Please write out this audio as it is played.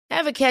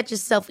Ever catch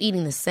yourself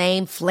eating the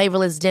same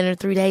flavorless dinner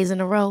 3 days in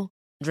a row?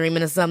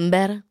 Dreaming of something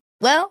better?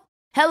 Well,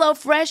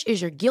 HelloFresh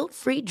is your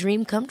guilt-free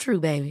dream come true,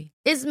 baby.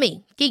 It's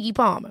me, Keke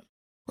Palmer.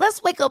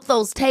 Let's wake up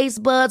those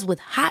taste buds with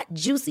hot,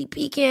 juicy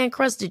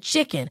pecan-crusted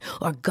chicken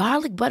or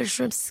garlic butter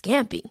shrimp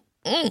scampi.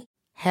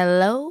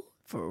 Hello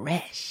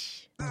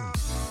Fresh.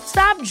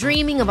 Stop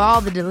dreaming of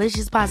all the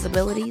delicious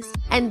possibilities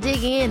and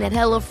dig in at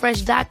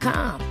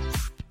HelloFresh.com.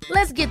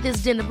 Let's get this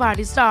dinner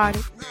party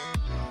started.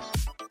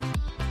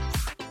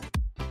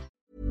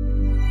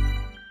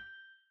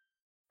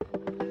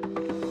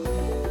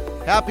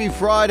 Happy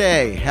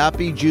Friday.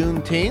 Happy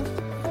Juneteenth.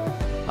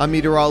 I'm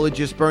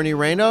meteorologist Bernie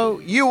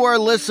Rayno. You are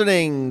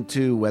listening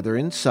to Weather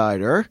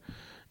Insider,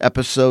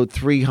 episode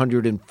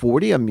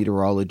 340. I'm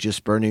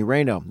meteorologist Bernie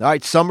Rayno. All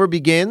right, summer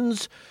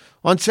begins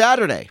on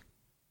Saturday,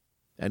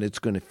 and it's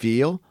going to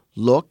feel,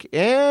 look,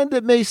 and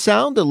it may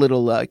sound a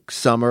little like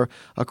summer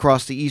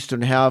across the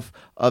eastern half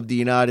of the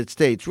United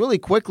States. Really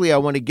quickly, I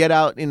want to get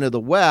out into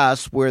the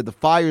west where the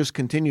fires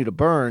continue to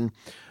burn,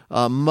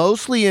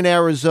 mostly in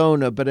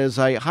Arizona. But as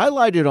I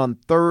highlighted on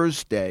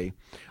Thursday,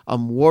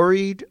 I'm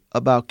worried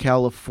about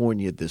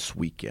California this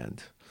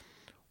weekend.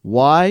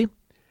 Why?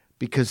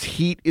 Because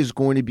heat is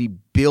going to be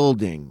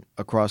building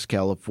across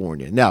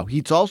California. Now,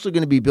 heat's also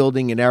going to be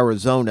building in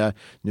Arizona,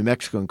 New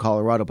Mexico, and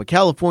Colorado. But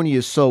California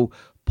is so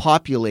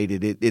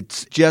populated.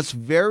 It's just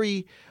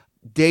very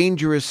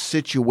dangerous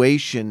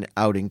situation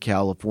out in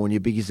California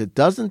because it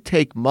doesn't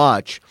take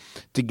much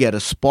to get a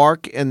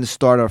spark and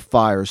start a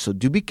fire. So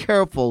do be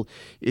careful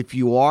if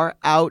you are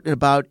out and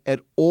about at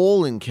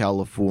all in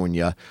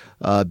California.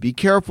 Be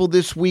careful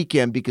this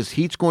weekend because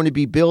heat's going to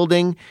be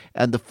building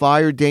and the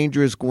fire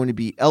danger is going to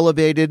be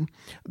elevated.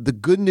 The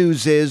good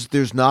news is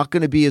there's not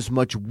going to be as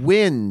much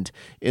wind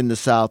in the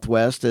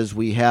Southwest as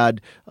we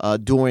had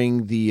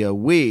during the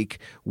week.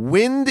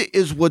 Wind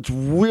is what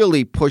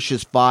really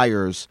pushes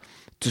fires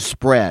to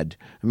spread.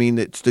 I mean,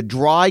 it's the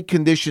dry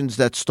conditions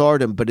that start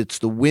them, but it's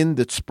the wind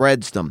that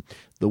spreads them.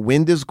 The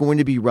wind is going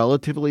to be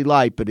relatively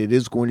light, but it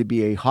is going to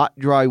be a hot,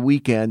 dry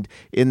weekend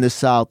in the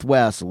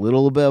Southwest, a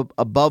little bit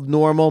above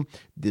normal.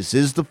 This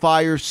is the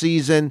fire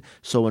season,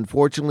 so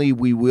unfortunately,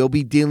 we will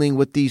be dealing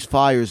with these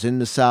fires in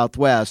the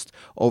Southwest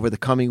over the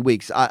coming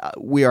weeks.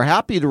 We are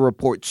happy to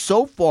report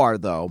so far,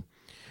 though,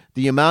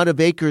 the amount of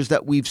acres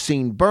that we've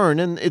seen burn,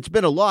 and it's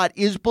been a lot,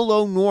 is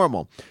below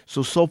normal.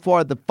 So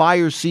far, the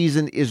fire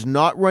season is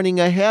not running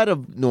ahead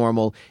of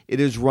normal. It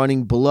is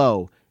running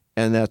below,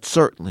 and that's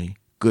certainly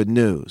good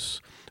news.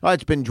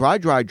 It's been dry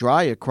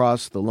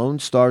across the Lone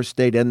Star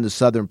State and the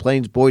Southern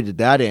Plains. Boy, did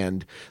that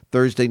end.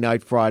 Thursday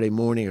night, Friday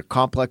morning, a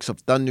complex of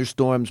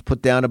thunderstorms put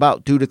down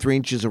about 2 to 3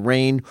 inches of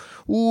rain.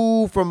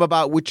 From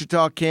about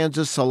Wichita,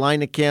 Kansas,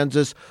 Salina,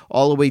 Kansas,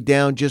 all the way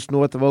down just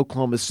north of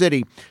Oklahoma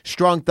City.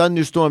 Strong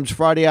thunderstorms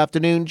Friday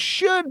afternoon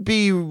should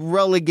be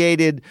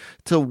relegated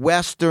to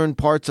western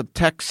parts of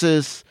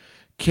Texas,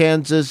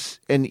 Kansas,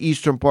 and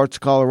eastern parts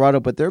of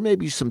Colorado, but there may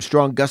be some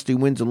strong gusty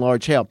winds and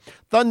large hail.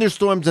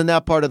 Thunderstorms in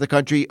that part of the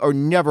country are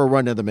never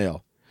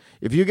run-of-the-mill.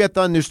 If you get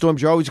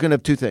thunderstorms, you're always going to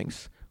have two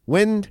things,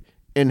 wind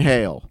and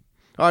hail.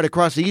 All right,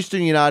 across the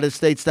eastern United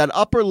States, that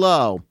upper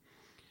low,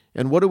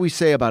 and what do we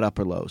say about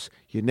upper lows?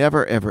 You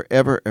never, ever,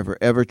 ever, ever,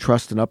 ever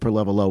trust an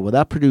upper-level low. Well,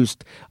 that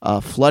produced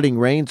flooding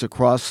rains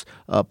across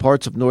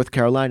parts of North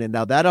Carolina.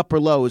 Now, that upper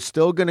low is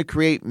still going to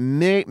create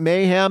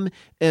mayhem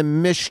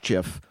and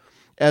mischief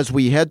as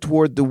we head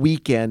toward the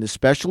weekend,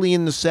 especially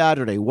in the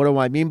Saturday. What do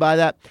I mean by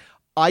that?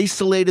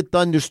 Isolated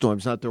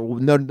thunderstorms.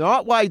 They're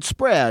not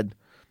widespread.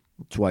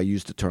 That's why I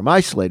use the term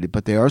isolated,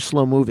 but they are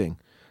slow-moving.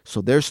 So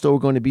there's still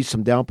going to be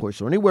some downpours.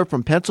 So anywhere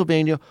from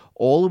Pennsylvania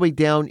all the way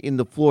down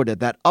into Florida.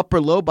 That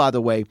upper low, by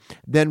the way,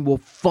 then will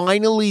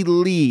finally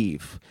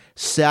leave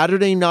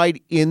Saturday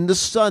night into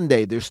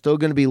Sunday. There's still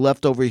going to be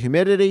leftover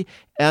humidity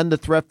and the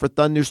threat for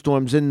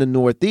thunderstorms in the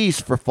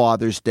Northeast for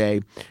Father's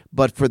Day.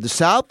 But for the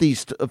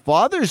Southeast,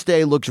 Father's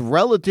Day looks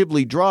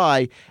relatively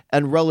dry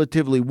and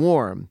relatively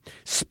warm.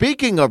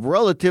 Speaking of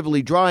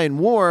relatively dry and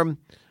warm,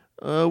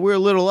 we're a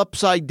little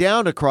upside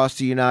down across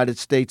the United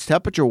States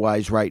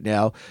temperature-wise right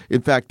now.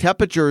 In fact,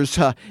 temperatures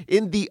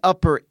in the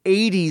upper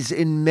 80s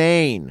in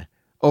Maine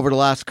over the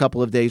last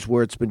couple of days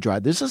where it's been dry.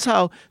 This is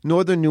how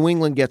northern New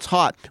England gets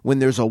hot, when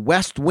there's a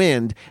west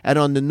wind. And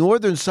on the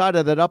northern side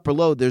of that upper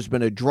low, there's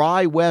been a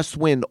dry west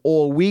wind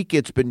all week.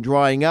 It's been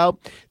drying out.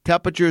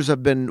 Temperatures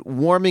have been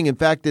warming. In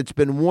fact, it's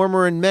been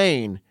warmer in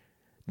Maine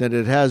than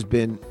it has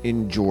been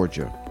in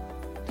Georgia.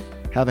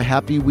 Have a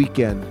happy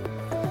weekend.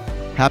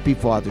 Happy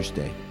Father's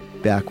Day.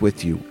 Back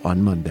with you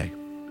on Monday.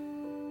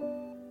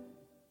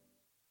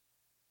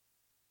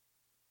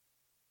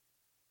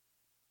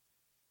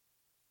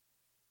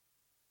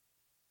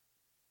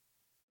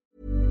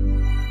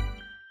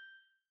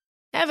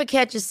 Ever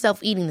catch yourself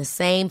eating the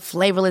same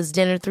flavorless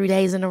dinner 3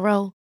 days in a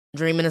row?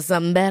 Dreaming of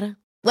something better?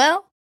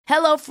 Well,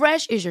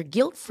 HelloFresh is your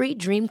guilt-free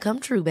dream come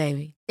true,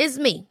 baby. It's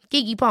me,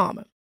 Keke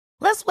Palmer.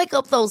 Let's wake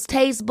up those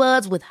taste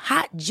buds with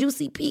hot,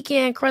 juicy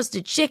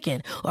pecan-crusted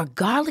chicken or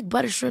garlic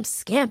butter shrimp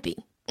scampi.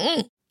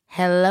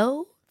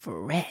 Hello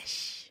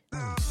Fresh.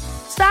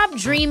 Stop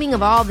dreaming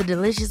of all the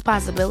delicious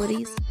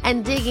possibilities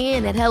and dig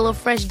in at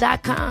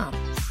HelloFresh.com.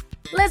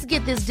 Let's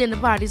get this dinner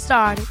party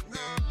started.